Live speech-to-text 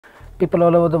people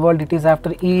all over the world, it is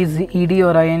after is, ed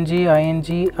or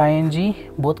ing,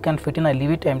 both can fit in. I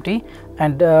leave it empty.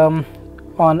 And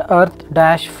on earth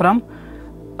dash from,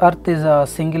 earth is a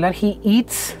singular. He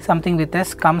eats something with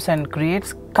s, comes and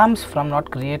creates, comes from,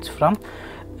 not creates from.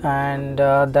 And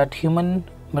that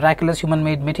miraculous human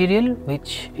made material,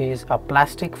 which is a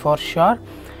plastic for sure.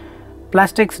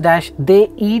 Plastics dash, they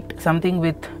eat something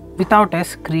without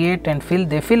s, create and fill,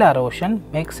 they fill our ocean.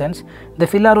 Makes sense. They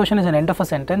fill our ocean is an end of a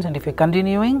sentence, and if you're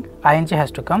continuing, ing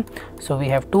has to come. So we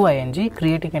have two ing,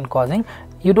 creating and causing.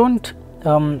 You don't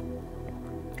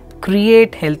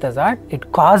create health hazard,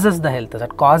 it causes the health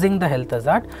hazard, causing the health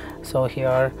hazard. So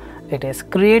here it is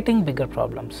creating bigger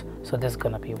problems. So this is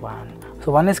gonna be 1.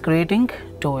 So 1 is creating,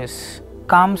 2 is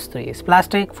comes, 3 is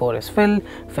plastic, 4 is fill,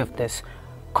 5th is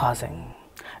causing.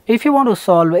 If you want to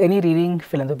solve any reading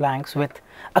fill in the blanks with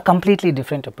a completely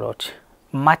different approach,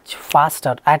 much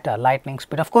faster at a lightning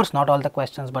speed, of course not all the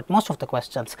questions, but most of the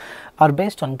questions are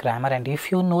based on grammar, and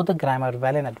if you know the grammar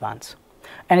well in advance,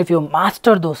 and if you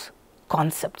master those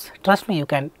concepts, trust me, you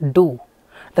can do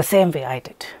the same way I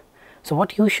did. So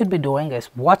what you should be doing is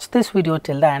watch this video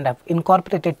till the end. I've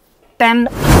incorporated 10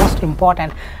 most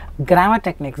important grammar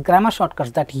techniques, grammar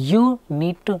shortcuts that you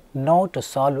need to know to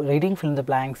solve reading fill in the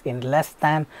blanks in less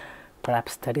than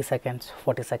perhaps 30 seconds,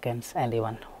 40 seconds, and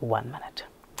even 1 minute.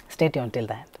 Stay tuned till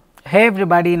the end. Hey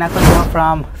everybody, Nakul here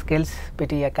from Skills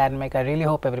PTE Academic. I really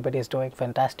hope everybody is doing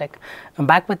fantastic. I'm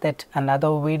back with it,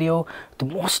 another video, the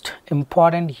most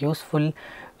important, useful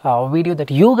video that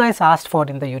you guys asked for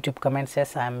in the YouTube comments.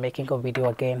 Yes, I am making a video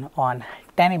again on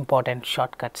 10 important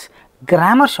shortcuts,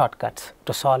 grammar shortcuts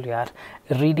to solve your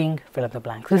reading fill in the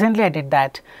blanks. Recently I did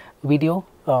that video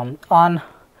on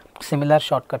similar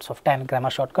shortcuts of 10 grammar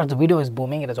shortcuts. The video is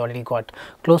booming, it has already got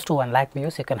close to 1 lakh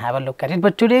views. You can have a look at it.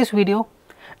 But today's video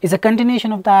is a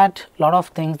continuation of that. A lot of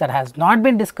things that has not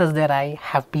been discussed there I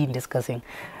have been discussing.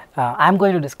 I'm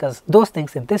going to discuss those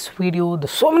things in this video.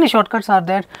 So many shortcuts are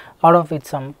there, out of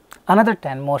which another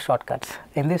 10 more shortcuts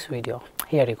in this video.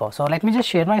 Here you go. So let me just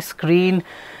share my screen.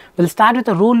 We'll start with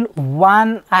the rule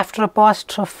 1. After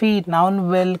apostrophe, noun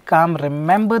will come.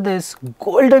 Remember this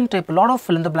golden tip. A lot of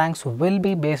fill in the blanks will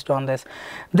be based on this.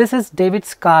 This is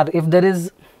David's car. If there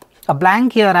is a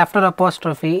blank here after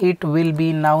apostrophe, it will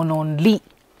be noun only.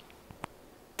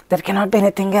 There cannot be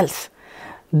anything else.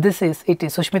 It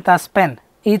is Sushmita's pen.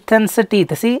 Ethan's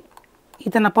teeth. See,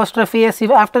 Ethan apostrophe s,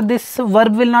 after this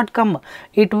verb will not come,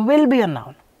 it will be a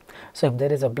noun. So if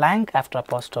there is a blank after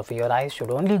apostrophe, your eyes should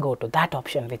only go to that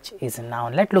option which is a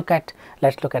noun. Let's look at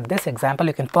this example.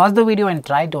 You can pause the video and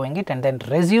try doing it and then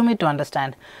resume it to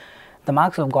understand the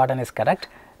marks you've gotten is correct.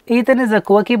 Ethan is a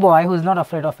quirky boy who is not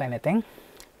afraid of anything.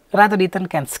 Rather, Ethan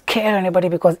can scare anybody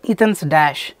because Ethan's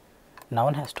dash,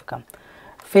 noun has to come.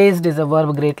 Faced is a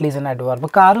verb, greatly is an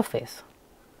adverb. Car face.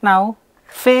 Now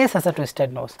face has a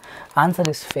twisted nose. Answer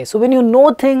is face. So when you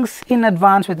know things in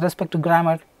advance with respect to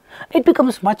grammar, it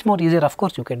becomes much more easier. Of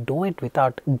course, you can do it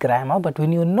without grammar, but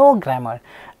when you know grammar,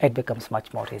 it becomes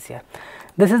much more easier.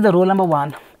 This is the rule number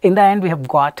 1. In the end, we have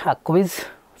got a quiz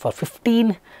for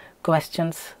 15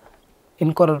 questions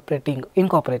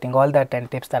incorporating all the 10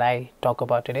 tips that I talk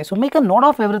about today. So make a note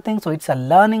of everything. So it's a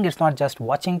learning. It's not just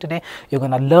watching today. You're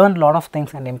going to learn a lot of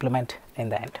things and implement in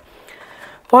the end.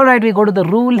 Alright, we go to the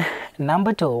rule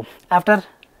number 2. After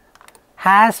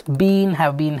has been,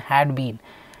 have been, had been,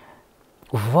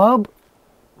 verb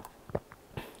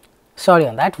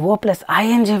plus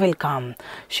ing will come.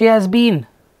 She has been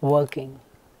working.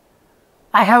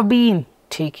 I have been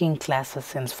taking classes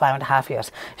since 5.5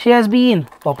 years. She has been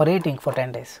operating for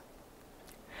 10 days.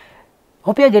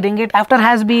 Hope you are getting it. After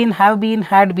has been, have been,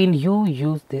 had been, you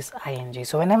use this ing.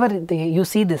 So whenever you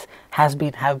see this has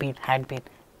been, have been, had been,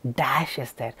 dash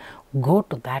is there, go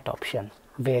to that option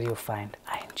where you find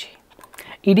ing.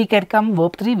 Ed can come,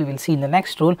 verb 3 we will see in the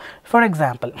next rule. For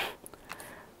example,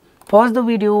 pause the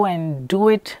video and do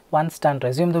it. Once done,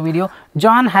 resume the video.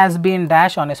 John has been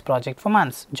dash on his project for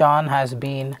months. John has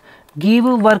been give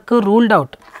work ruled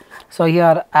out. So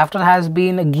here after has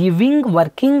been, giving,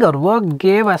 working or work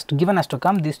given us to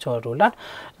come, these two are ruled out.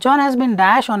 John has been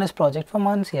dash on his project for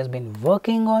months. He has been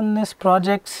working on his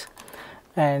projects.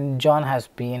 And John has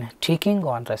been taking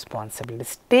on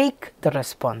responsibilities. Take the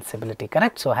responsibility,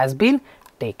 correct? So has been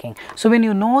taking. So when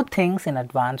you know things in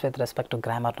advance with respect to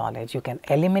grammar knowledge, you can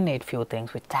eliminate few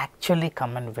things which actually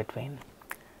come in between,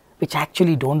 which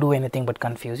actually don't do anything but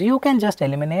confuse you. You can just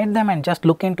eliminate them and just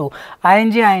look into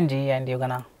ing and you're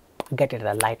gonna get it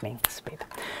at a lightning speed.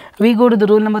 We go to the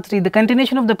rule number 3, the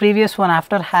continuation of the previous one.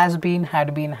 After has been,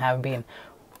 had been, have been,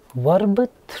 verb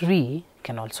 3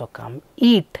 can also come.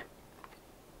 Eat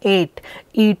ate,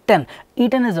 eaten.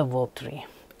 Eaten is a verb 3.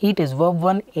 Eat is verb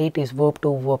 1, ate is verb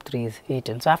 2, verb 3 is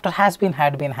eaten. So after has been,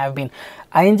 had been, have been,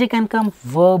 ing can come,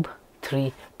 verb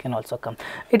 3 can also come.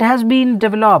 It has been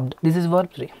developed, this is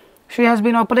verb 3. She has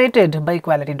been operated by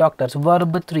quality doctors,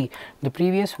 verb 3. The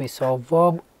previous we saw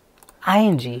verb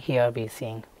ing, here we are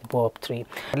seeing verb 3.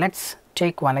 Let's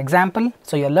take one example.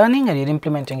 So you're learning and you're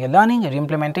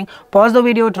implementing, pause the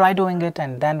video, try doing it,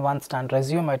 and then once done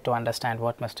resume it to understand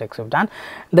what mistakes you've done.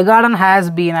 The garden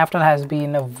has been, after has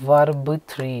been, a verb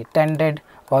 3, tended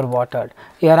or watered.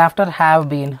 Here after have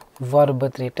been,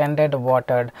 verb 3, tended,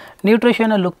 watered.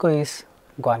 Nutrition, look is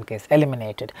gone case,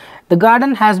 eliminated. The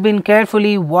garden has been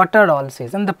carefully watered all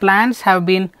season. The plants have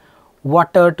been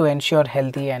watered to ensure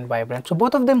healthy and vibrant. So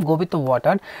both of them go with the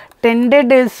watered.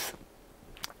 Tended is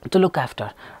to look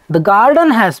after. The garden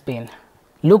has been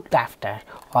looked after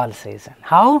all season.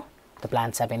 How? The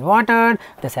plants have been watered,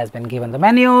 this has been given the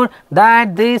manure,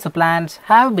 that these plants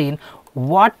have been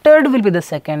watered will be the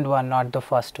second one, not the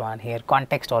first one. Here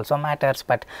context also matters,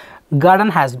 but garden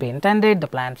has been tended, the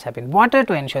plants have been watered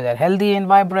to ensure they are healthy and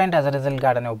vibrant. As a result,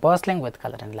 garden is bustling with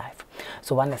color and life.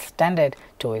 So one is tended,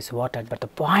 two is watered, but the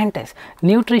point is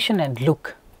nutrition and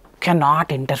look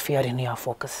cannot interfere in your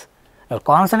focus. You're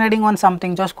concentrating on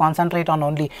something, just concentrate on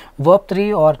only verb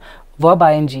 3 or verb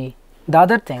ing. The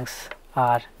other things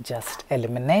are just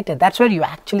eliminated. That's where you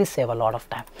actually save a lot of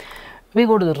time. We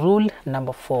go to the rule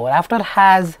number 4. After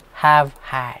has, have,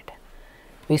 had.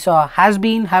 We saw has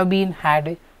been, have been,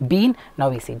 had been. Now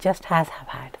we see just has, have,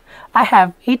 had. I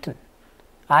have eaten.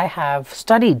 I have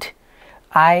studied.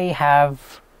 I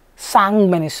have sung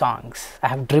many songs. I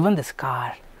have driven this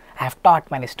car. I have taught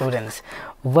many students.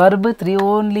 Verb 3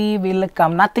 only will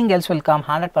come, nothing else will come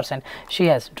 100%. She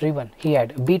has driven, he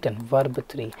had beaten, verb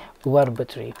 3, verb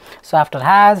 3. So after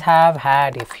has, have,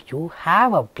 had, if you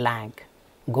have a blank,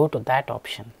 go to that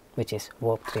option which is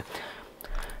verb 3.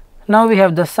 Now we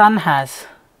have the sun has,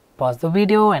 pause the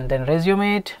video and then resume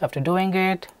it. After doing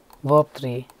it, verb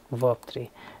 3, verb 3.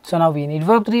 So now we need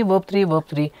verb 3, verb 3, verb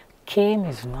 3. Came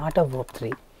is not a verb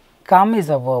 3. Come is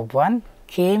a verb 1.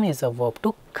 Came is a verb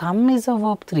 2, come is a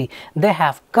verb 3. They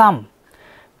have come.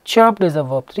 Chirped is a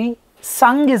verb 3,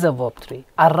 sung is a verb 3,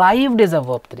 arrived is a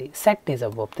verb 3, set is a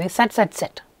verb 3,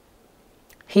 set.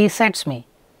 He sets me.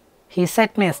 He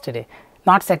set me yesterday.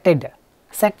 Not setted.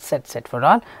 Set for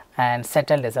all, and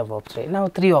settled is a verb 3. Now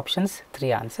 3 options,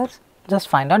 3 answers. Just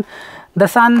find out. The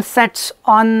sun sets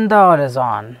on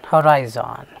the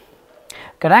horizon.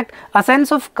 Correct. A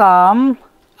sense of calm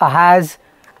has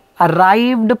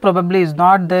arrived, probably is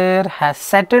not there, has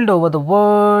settled over the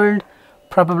world,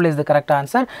 probably is the correct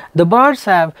answer. The birds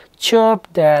have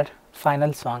chirped their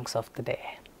final songs of the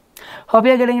day. Hope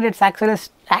you are getting it. It's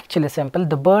actually simple.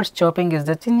 The birds chirping is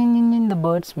the the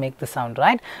birds make the sound,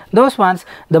 right? Those ones,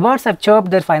 the birds have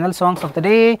chirped their final songs of the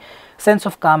day. Sense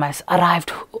of calm has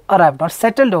arrived, not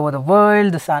settled over the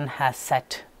world. The sun has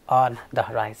set on the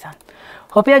horizon.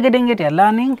 Hope you are getting it, you are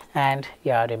learning and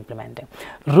you are implementing.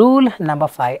 Rule number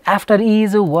 5. After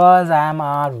is, was, am,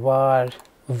 are, were,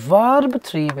 verb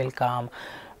 3 will come.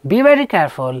 Be very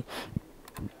careful.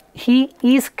 He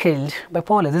is killed by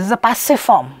police. This is a passive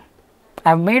form.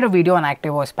 I have made a video on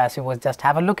active voice, passive voice. Just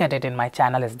have a look at it in my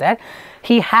channel, is there.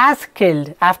 He has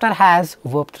killed. After has,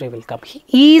 verb 3 will come.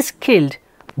 He is killed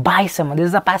by someone. This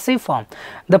is a passive form.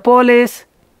 The police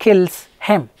kills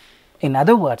him. In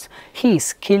other words, he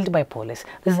is killed by police.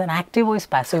 This is an active voice,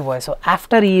 passive voice. So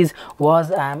after is, was,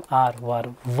 am, are,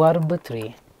 were, verb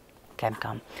 3 can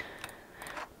come.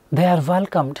 They are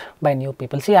welcomed by new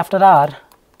people. See, after are,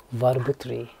 verb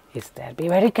 3 is there. Be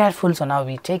very careful. So now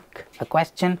we take a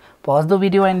question, pause the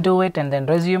video and do it, and then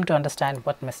resume to understand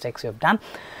what mistakes you have done.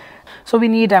 So we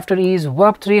need after is,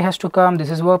 verb 3 has to come. This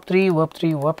is verb 3, verb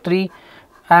 3, verb 3.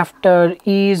 After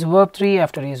is verb 3,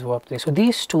 after is verb 3. So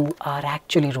these two are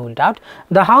actually ruled out.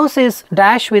 The house is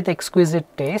dash with exquisite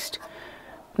taste.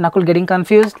 Nakul getting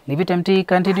confused, leave it empty.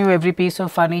 Continue. Every piece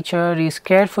of furniture is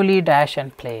carefully dash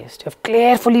and placed. You have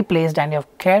carefully placed and you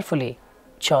have carefully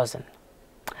chosen.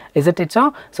 Is it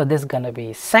so? So this is gonna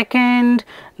be second.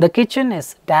 The kitchen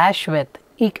is dash with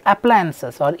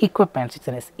appliances or equipment. It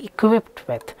is equipped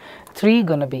with. 3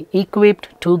 gonna be equipped,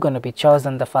 2 gonna be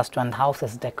chosen. The first one, the house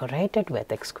is decorated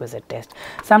with exquisite taste.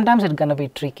 Sometimes it's gonna be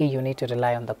tricky. You need to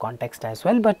rely on the context as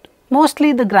well, but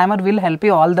mostly the grammar will help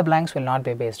you. All the blanks will not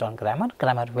be based on grammar.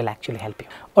 Grammar will actually help you.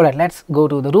 Alright, let's go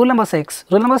to the rule number 6.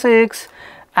 Rule number 6.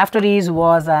 After is,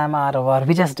 was, am, are, were.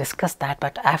 We just discussed that,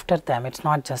 but after them, it's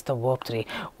not just the verb 3.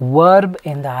 Verb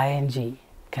in the ing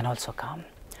can also come.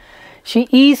 She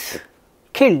is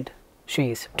killed. She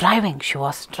is driving. She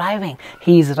was driving.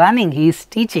 He is running. He is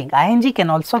teaching. ing can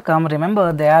also come.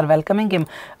 Remember, they are welcoming him.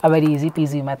 A very easy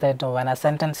peasy method when a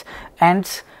sentence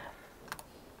ends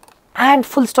and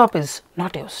full stop is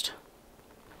not used.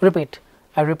 Repeat.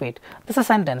 I repeat. This is a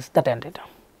sentence that ended.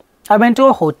 I went to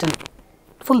a hotel.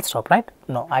 Full stop, right?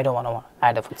 No, I don't want to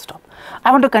add a full stop.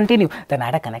 I want to continue. Then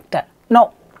add a connector.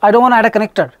 No, I don't want to add a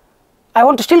connector. I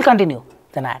want to still continue.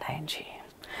 Then add ing.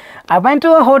 I went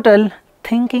to a hotel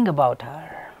thinking about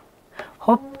her.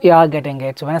 Hope you are getting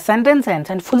it. So when a sentence ends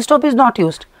and full stop is not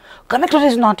used, connector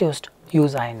is not used,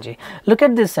 use ing. Look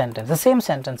at this sentence, the same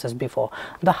sentence as before.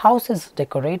 The house is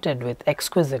decorated with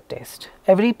exquisite taste.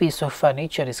 Every piece of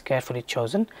furniture is carefully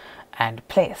chosen and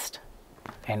placed.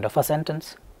 End of a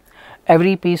sentence.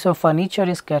 Every piece of furniture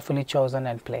is carefully chosen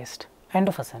and placed. End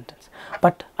of a sentence.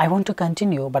 But I want to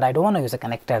continue, but I don't want to use a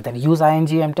connector. Then use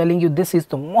ing. I'm telling you, this is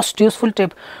the most useful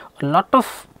tip. A lot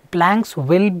of blanks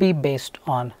will be based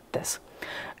on this.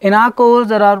 In our course,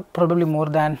 there are probably more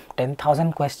than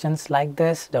 10,000 questions like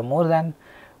this. There are more than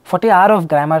 40 hours of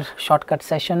grammar shortcut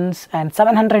sessions and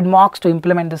 700 mocks to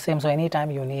implement the same. So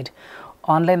anytime you need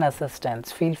online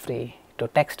assistance, feel free to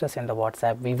text us in the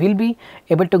WhatsApp. We will be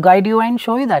able to guide you and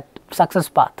show you that success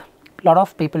path. A lot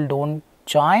of people don't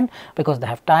join because they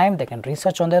have time, they can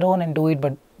research on their own and do it,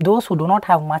 but those who do not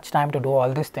have much time to do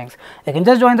all these things, they can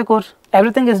just join the course.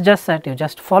 Everything is just set, you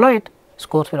just follow it,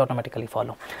 course will automatically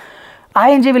follow.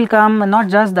 ing will come, and not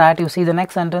just that, you see the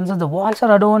next sentence is the walls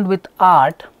are adorned with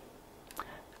art,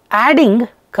 adding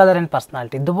color and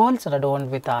personality. The walls are adorned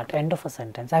with art. End of a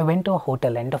sentence. I went to a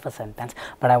hotel. End of a sentence.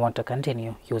 But I want to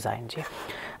continue. Use ing.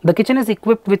 The kitchen is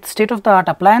equipped with state-of-the-art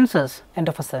appliances. End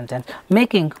of a sentence.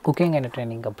 Making cooking and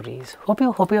training a breeze. Hope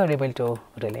you are able to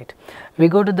relate. We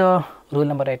go to the rule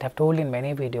number 8. I have told in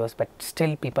many videos, but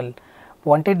still people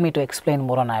wanted me to explain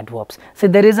more on adverbs. See,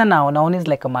 there is a noun. Noun is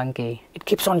like a monkey. It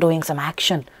keeps on doing some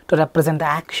action. To represent the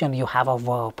action, you have a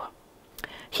verb.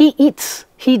 He eats.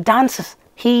 He dances.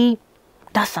 He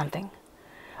does something,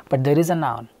 but there is a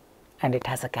noun and it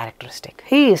has a characteristic.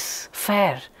 He is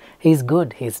fair, he is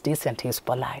good, he is decent, he is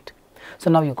polite.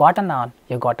 So now you got a noun,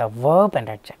 you got a verb and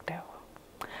adjective.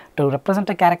 To represent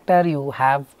a character, you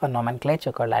have a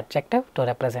nomenclature called adjective. To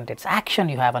represent its action,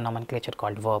 you have a nomenclature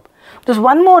called verb. There's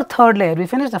one more third layer. We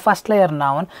finished the first layer,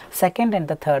 noun, second and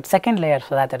the third. Second layer,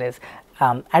 so that is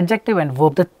adjective and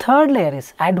verb. The third layer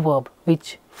is adverb,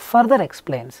 which further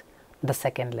explains the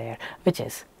second layer, which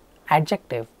is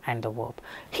adjective and the verb.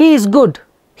 He is good.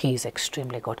 He is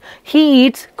extremely good. He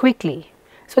eats quickly.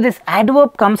 So this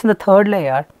adverb comes in the third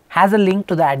layer, has a link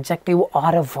to the adjective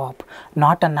or a verb,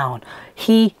 not a noun.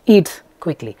 He eats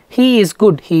quickly. He is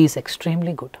good. He is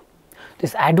extremely good.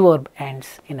 This adverb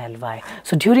ends in ly.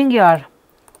 So during your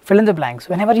fill in the blanks,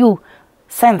 whenever you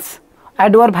sense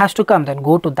adverb has to come, then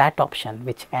go to that option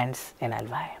which ends in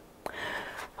ly.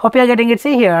 Hope you are getting it.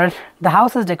 See here, the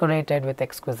house is decorated with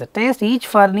exquisite taste.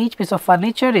 Each piece of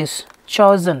furniture is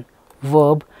chosen,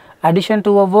 verb, addition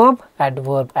to a verb,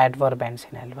 adverb ends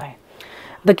in ly.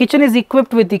 The kitchen is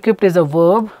equipped with, equipped is a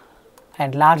verb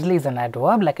and largely is an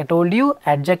adverb. Like I told you,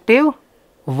 adjective,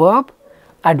 verb,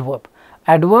 adverb.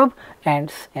 Adverb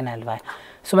ends in ly.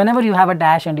 So whenever you have a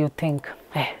dash and you think,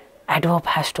 hey, adverb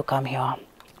has to come here.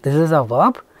 This is a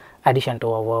verb. Addition to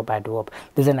a verb, adverb.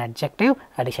 This is an adjective,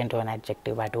 addition to an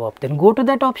adjective, adverb. Then go to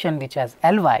that option which has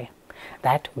ly.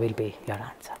 That will be your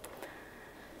answer.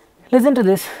 Listen to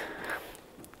this.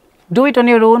 Do it on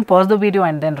your own, pause the video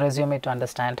and then resume it to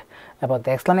understand about the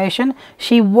explanation.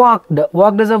 She walked.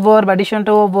 Walked is a verb, addition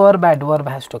to a verb, adverb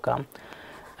has to come.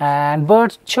 And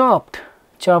birds chirped.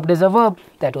 Chirped is a verb,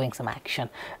 they are doing some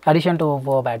action. Addition to a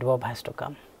verb, adverb has to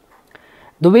come.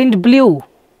 The wind blew.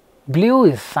 Blew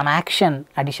is some action,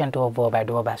 addition to a verb,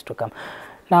 adverb has to come.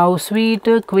 Now sweet,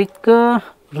 quick,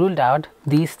 ruled out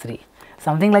these three.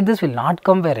 Something like this will not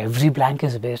come where every blank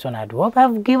is based on adverb. I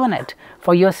have given it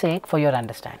for your sake, for your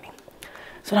understanding.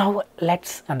 So now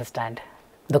let's understand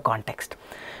the context.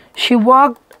 She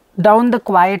walked down the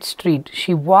quiet street.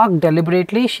 She walked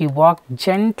deliberately, she walked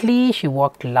gently, she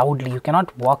walked loudly. You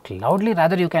cannot walk loudly,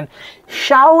 rather you can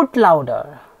shout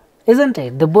louder, isn't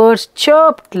it? The birds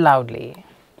chirped loudly.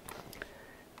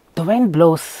 The wind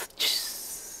blows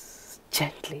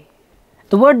gently.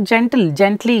 The word gentle,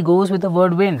 gently goes with the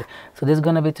word wind. So this is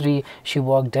going to be 3. She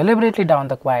walked deliberately down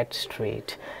the quiet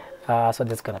street. So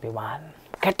this is going to be 1.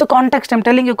 Get the context. I'm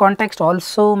telling you, context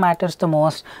also matters the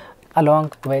most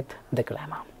along with the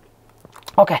grammar.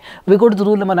 Okay, we go to the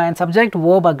rule number 9. Subject,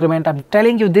 verb, agreement. I'm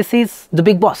telling you, this is the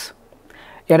big boss.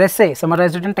 Your essay,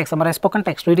 summarize written text, summarize spoken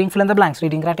text, reading fill in the blanks,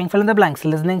 reading, writing fill in the blanks,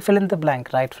 listening fill in the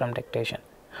blank, right from dictation.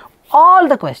 all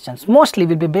the questions mostly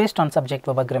will be based on subject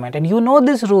verb agreement, and you know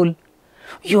this rule,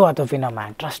 you are the winner,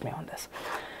 man, trust me on this.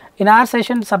 In our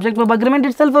session, subject verb agreement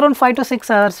itself around 5 to 6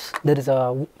 hours. There is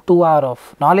a 2 hour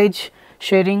of knowledge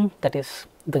sharing, that is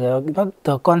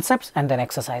the concepts and then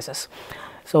exercises.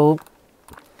 So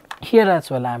here as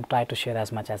well I am trying to share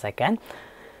as much as I can.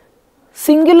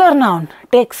 Singular noun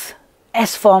takes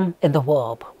S form in the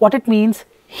verb. What it means?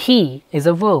 He is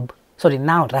a verb. Sorry,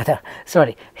 noun rather.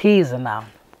 Sorry, he is a noun.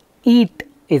 Eat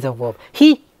is a verb.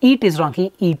 He eat is wrong.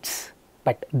 He eats.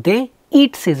 But they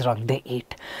eats is wrong. They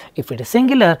eat. If it is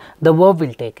singular, the verb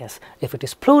will take S. If it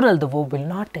is plural, the verb will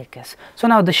not take S. So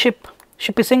now the ship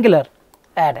is singular.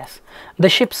 Add S. The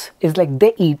ships is like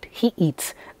they eat. He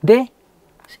eats. They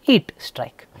eat.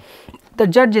 Strike. The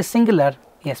judge is singular.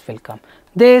 S will come.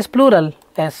 They is plural.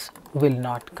 S will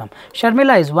not come.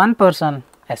 Sharmila is one person.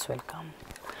 S will come.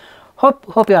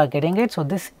 Hope you are getting it. So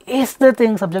this is the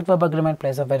thing, subject verb agreement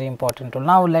plays a very important role.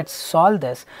 Now let's solve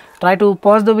this. Try to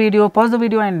pause the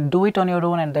video and do it on your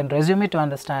own, and then resume it to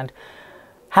understand.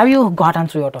 Have you gotten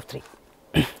 3 out of 3?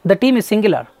 The team is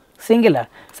singular,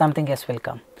 something S will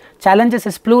come. Challenges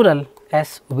is plural,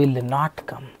 S will not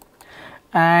come.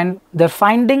 And their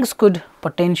findings could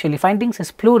potentially, findings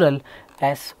is plural,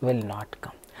 S will not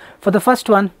come. For the first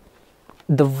one,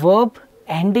 the verb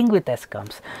ending with S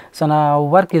comes. So now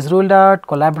work is ruled out,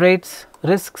 collaborates,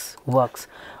 risks, works.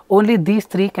 Only these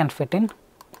 3 can fit in.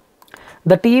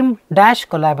 The team dash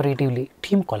collaboratively.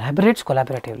 Team collaborates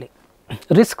collaboratively.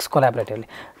 Risks collaboratively.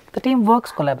 The team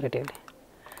works collaboratively.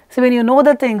 See, when you know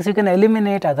the things, you can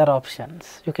eliminate other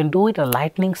options. You can do it at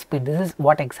lightning speed. This is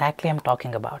what exactly I am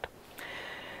talking about.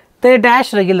 They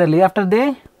dash regularly. After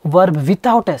they, verb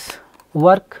without S.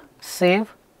 Work,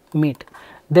 save, meet.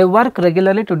 They work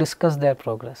regularly to discuss their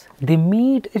progress. They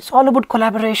meet. It's all about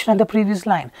collaboration in the previous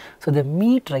line. So they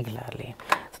meet regularly.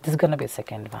 So this is going to be the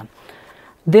second one.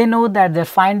 They know that their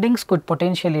findings could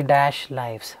potentially dash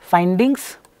lives.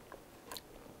 Findings,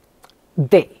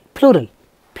 they, plural.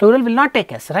 Plural will not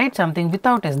take S, right? Something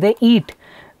without S. They eat,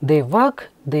 they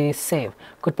work, they save.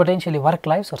 Could potentially work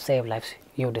lives or save lives.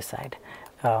 You decide.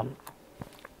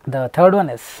 The third one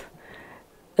is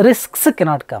risks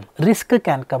cannot come. Risk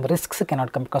can come. Risks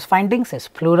cannot come because findings is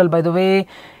plural, by the way.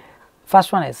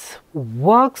 First one is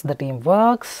works, the team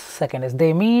works. Second is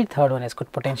they meet. Third one is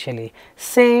could potentially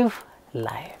save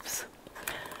lives.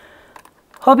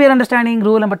 Hope you are understanding.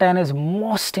 Rule number 10 is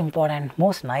most important,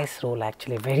 most nice rule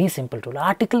actually, very simple rule.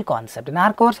 Article concept. In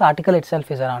our course, article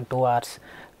itself is around 2 hours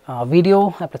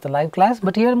video after the live class,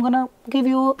 but here I am going to give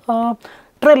you a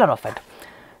trailer of it.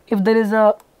 If there is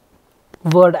a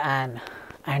word an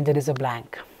and there is a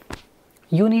blank,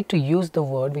 you need to use the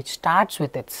word which starts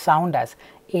with its sound as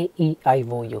A, E, I,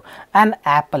 O, U. An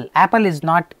apple. Apple is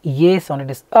not A sound, it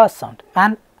is a sound.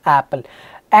 An apple.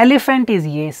 Elephant is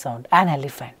A sound. An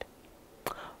elephant.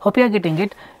 Hope you are getting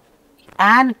it.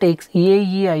 An takes A,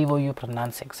 E, I, O, U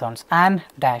pronouncing sounds. An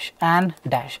dash, an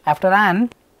dash. After an,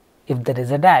 if there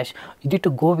is a dash, you need to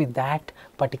go with that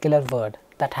particular word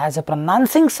that has a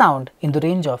pronouncing sound in the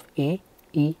range of A,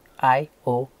 E, I,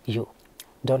 O, U.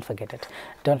 Don't forget it.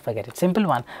 Don't forget it. Simple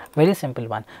one. Very simple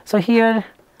one. So here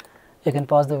you can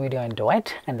pause the video and do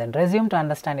it and then resume to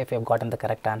understand if you have gotten the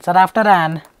correct answer. After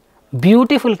an,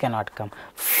 beautiful cannot come.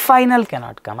 Final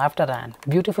cannot come. After an,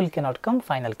 beautiful cannot come.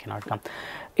 Final cannot come.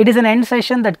 It is an end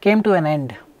session that came to an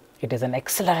end. It is an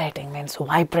accelerating, means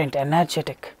vibrant,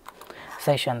 energetic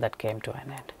session that came to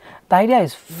an end. The idea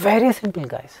is very simple,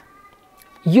 guys.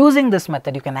 Using this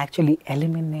method, you can actually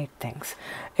eliminate things.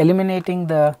 Eliminating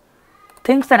the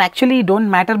things that actually don't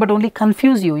matter but only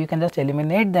confuse you. You can just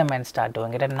eliminate them and start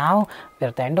doing it. And now we are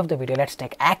at the end of the video. Let's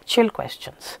take actual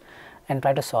questions and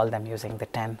try to solve them using the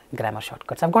 10 grammar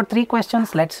shortcuts. I've got 3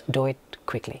 questions. Let's do it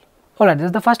quickly. Alright, this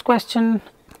is the first question.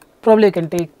 Probably you can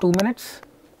take 2 minutes.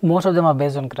 Most of them are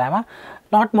based on grammar.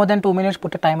 Not more than 2 minutes.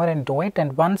 Put a timer and do it.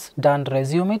 And once done,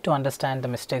 resume it to understand the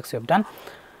mistakes you've done.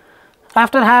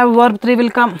 After have, verb 3 will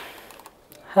come.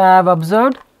 Have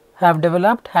observed, have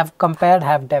developed, have compared,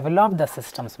 have developed the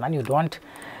systems. Man, you don't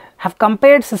have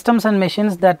compared systems and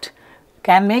machines that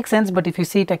can make sense, but if you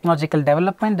see technological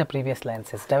development, the previous line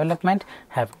says development,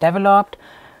 have developed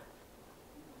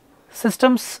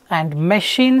systems and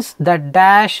machines that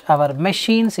dash our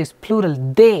machines is plural.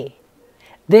 They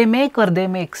make or they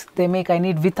makes. They make, I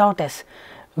need without S.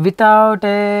 Without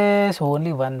S,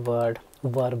 only one word.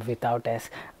 Verb without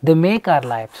S. They make our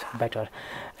lives better,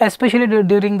 especially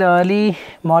during the early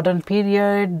modern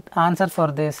period. Answer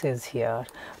for this is here.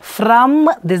 From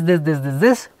this to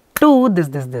this.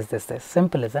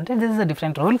 Simple, isn't it? This is a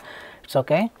different rule. It's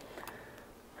okay.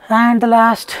 And the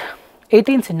last, 18th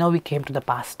century, now we came to the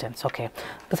past tense. Okay,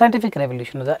 the scientific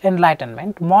revolution, the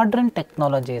enlightenment, modern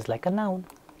technology is like a noun.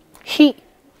 He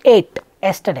ate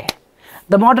yesterday.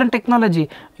 The modern technology,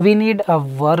 we need a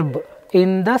verb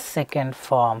in the second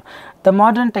form. The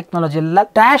modern technology,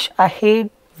 dash ahead,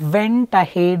 went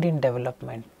ahead in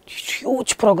development.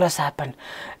 Huge progress happened.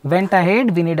 Went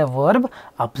ahead, we need a verb.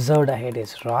 Observed ahead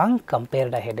is wrong.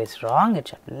 Compared ahead is wrong. It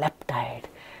should leapt ahead.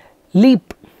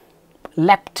 Leap,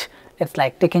 leapt. It's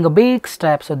like taking a big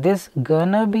step. So this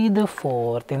gonna be the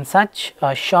fourth in such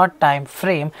a short time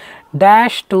frame.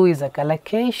 Dash 2 is a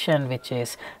collocation which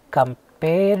is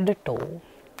compared to.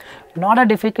 Not a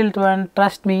difficult one,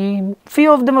 trust me.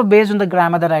 Few of them are based on the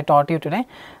grammar that I taught you today.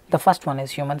 The first one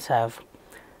is humans have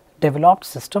developed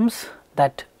systems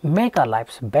that make our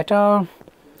lives better,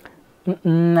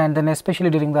 and then especially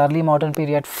during the early modern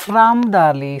period from the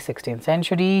early 16th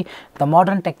century, the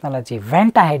modern technology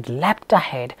went ahead, leapt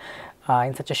ahead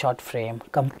in such a short frame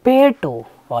compared to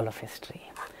all of history.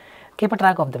 Keep a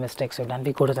track of the mistakes you've done.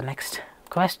 We go to the next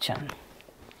question.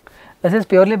 This is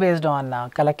purely based on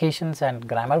collocations and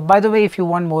grammar. By the way, if you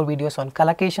want more videos on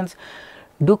collocations,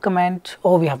 do comment.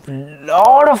 Oh, we have a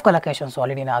lot of collocations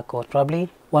already in our course. Probably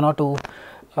one or two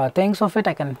things of it.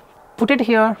 I can put it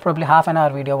here, probably half an hour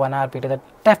video, 1 hour video.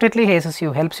 That definitely helps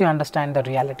you understand the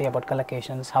reality about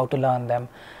collocations, how to learn them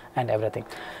and everything.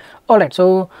 Alright,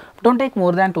 so don't take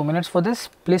more than 2 minutes for this.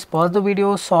 Please pause the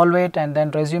video, solve it, and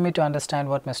then resume it to understand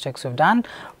what mistakes you've done.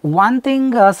 One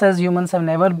thing us as humans have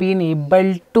never been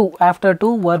able to, after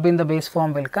to, verb in the base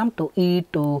form will come, to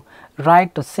eat, to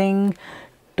write, to sing,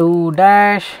 to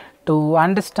dash, to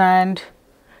understand,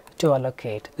 to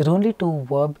allocate. There are only 2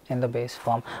 verbs in the base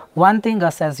form. One thing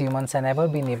us as humans have never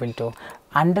been able to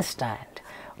understand,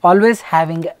 always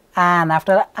having an,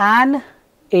 after an,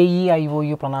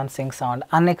 A-E-I-O-U pronouncing sound,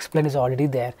 unexplained is already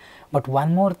there. But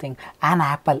one more thing, an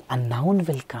apple, a noun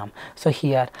will come. So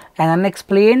here, an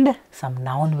unexplained, some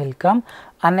noun will come.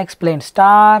 Unexplained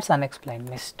stars, unexplained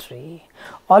mystery.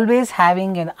 Always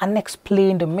having an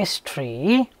unexplained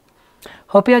mystery.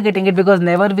 Hope you are getting it, because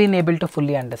never been able to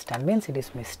fully understand means it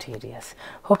is mysterious.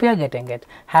 Hope you are getting it.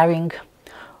 Having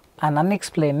an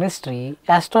unexplained mystery.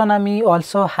 Astronomy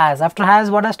also has. After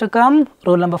has, what has to come?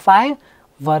 Rule number 5,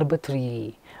 verb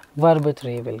 3. Verb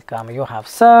 3 will come. You have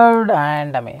served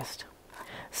and amazed.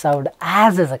 Served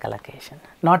as is a collocation,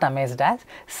 not amazed as.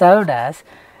 Served as.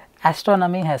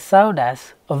 Astronomy has served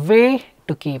as a way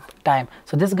to keep time.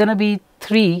 So this is going to be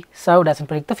 3, served as, and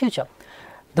predict the future.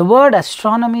 The word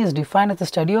astronomy is defined as the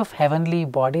study of heavenly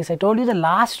bodies. I told you the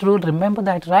last rule, remember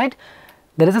that, right?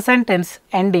 There is a sentence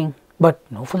ending, but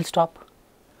no full stop.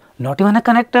 Not even a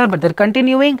connector, but they're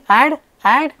continuing. Add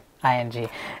ing.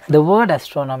 The word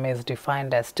astronomy is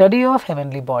defined as study of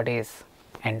heavenly bodies.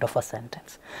 End of a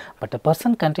sentence. But the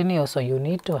person continues, so you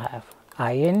need to have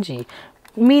ing.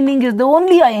 Meaning is the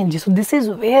only ing. So this is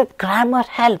where grammar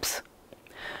helps.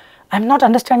 I'm not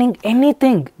understanding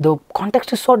anything. The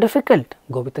context is so difficult.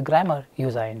 Go with the grammar,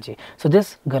 use ing. So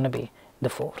this is going to be the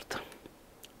 4th.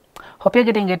 Hope you're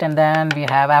getting it. And then we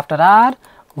have after R,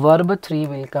 verb 3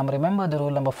 will come. Remember the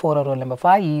rule number 4 or rule number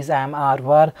 5 is, am, are,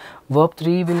 were. Verb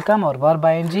 3 will come, or verb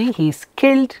ing. He is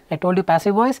killed. I told you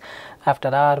passive voice. After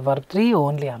R, verb 3,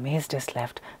 only amazed is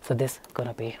left. So this is going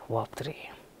to be verb 3.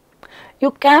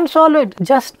 You can solve it.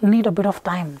 Just need a bit of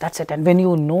time. That's it. And when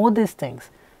you know these things,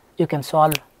 you can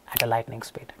solve at a lightning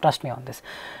speed. Trust me on this.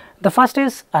 The first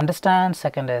is understand,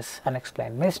 second is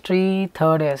unexplained mystery,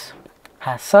 third is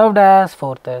has served as,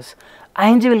 fourth is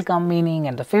ing will come meaning,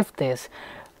 and the 5th is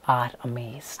are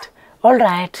amazed.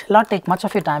 Alright, not take much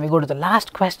of your time. We go to the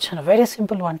last question, a very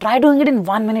simple one. Try doing it in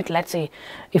 1 minute. Let's see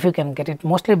if you can get it.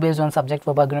 Mostly based on subject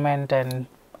verb agreement and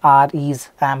are, is,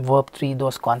 am, verb 3,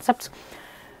 those concepts.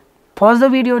 Pause the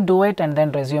video, do it, and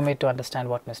then resume it to understand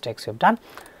what mistakes you've done.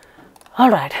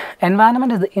 Alright,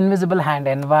 environment is the invisible hand.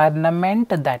 Environment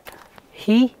that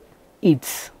he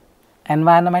eats.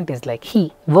 Environment is like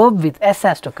he. Verb with S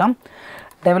has to come.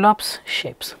 Develops,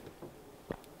 shapes.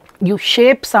 You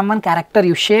shape someone character,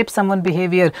 you shape someone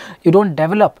behavior, you don't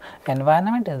develop.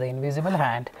 Environment is the invisible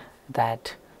hand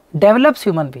that develops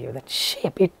human behavior, that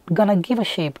shape. It gonna give a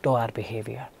shape to our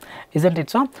behavior. Isn't it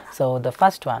so? So the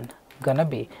first one gonna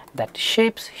be that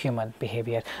shapes human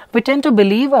behavior. We tend to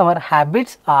believe our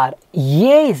habits are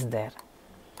is there.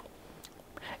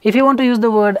 If you want to use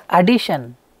the word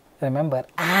addition, remember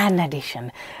an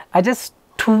addition. I just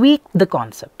tweak the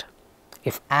concept.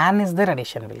 If an is there,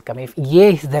 addition will come. If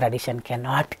is there, addition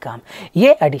cannot come.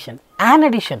 Addition, an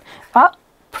addition, a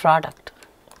product.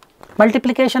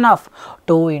 Multiplication of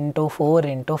 2 into 4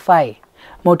 into 5.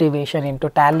 Motivation into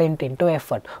talent into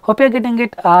effort. Hope you are getting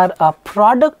it, are a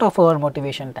product of our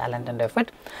motivation, talent and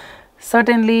effort.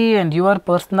 Certainly, and your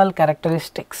personal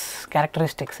characteristics.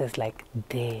 Characteristics is like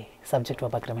they, subject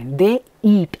verb agreement. They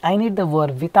eat. I need the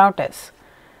verb without S.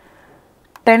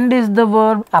 Tend is the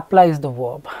verb, apply is the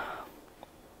verb.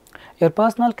 Your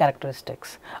personal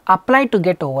characteristics. Apply to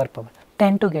get overpowered.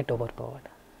 Tend to get overpowered.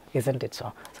 Isn't it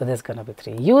so? So this is going to be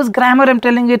 3. Use grammar. I'm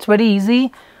telling you, it's very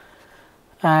easy.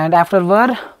 And after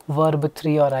verb, verb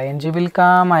 3 or ing will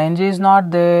come. Ing is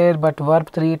not there, but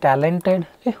verb 3, talented.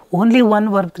 Only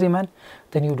one verb 3, man.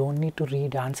 Then you don't need to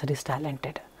read. Answer is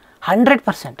talented.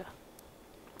 100%.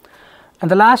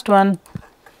 And the last one,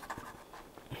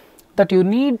 that you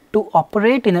need to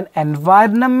operate in an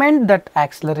environment that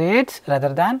accelerates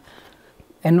rather than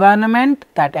environment.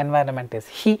 That environment is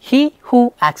he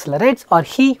who accelerates, or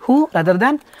he who rather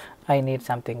than I need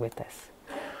something with S.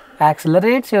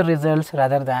 Accelerates your results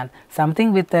rather than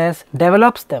something with S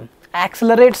develops them.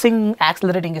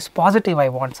 Accelerating is positive. I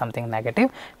want something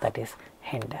negative, that is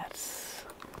hinders.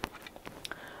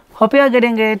 Hope you are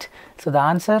getting it. So the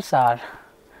answers are,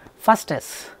 first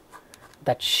is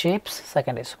that shapes,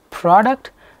 second is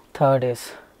product, third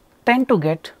is tend to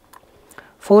get,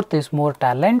 fourth is more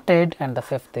talented, and the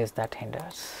fifth is that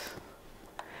hinders.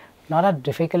 Not a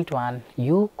difficult one.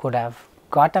 You could have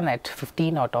gotten it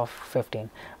 15 out of 15.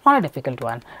 Not a difficult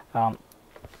one.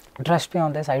 Trust me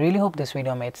on this. I really hope this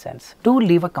video made sense. Do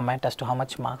leave a comment as to how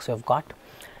much marks you have got.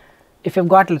 If you've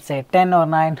got, let's say 10 or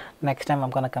 9, next time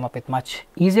I'm going to come up with much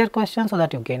easier questions so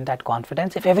that you gain that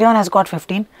confidence. If everyone has got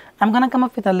 15, I'm going to come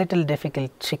up with a little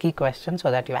difficult, tricky question so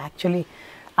that you actually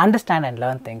understand and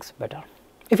learn things better.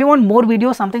 If you want more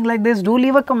videos, something like this, do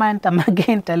leave a comment. I'm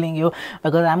again telling you,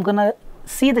 because I'm going to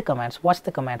see the comments, watch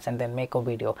the comments, and then make a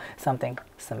video, something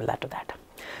similar to that.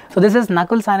 So this is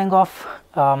Nakul signing off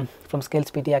from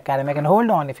Skills PTE Academic. And hold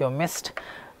on, if you missed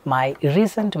my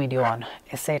recent video on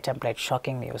essay template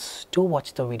shocking news, do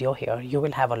watch the video here. You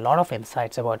will have a lot of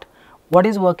insights about what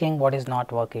is working, what is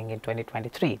not working in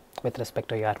 2023 with respect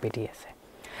to your PTE essay.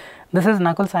 This is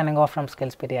Nakul signing off from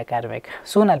Skills PTE Academic.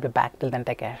 Soon I'll be back. Till then,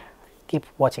 take care. Keep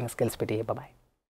watching Skills PTE. Bye-bye.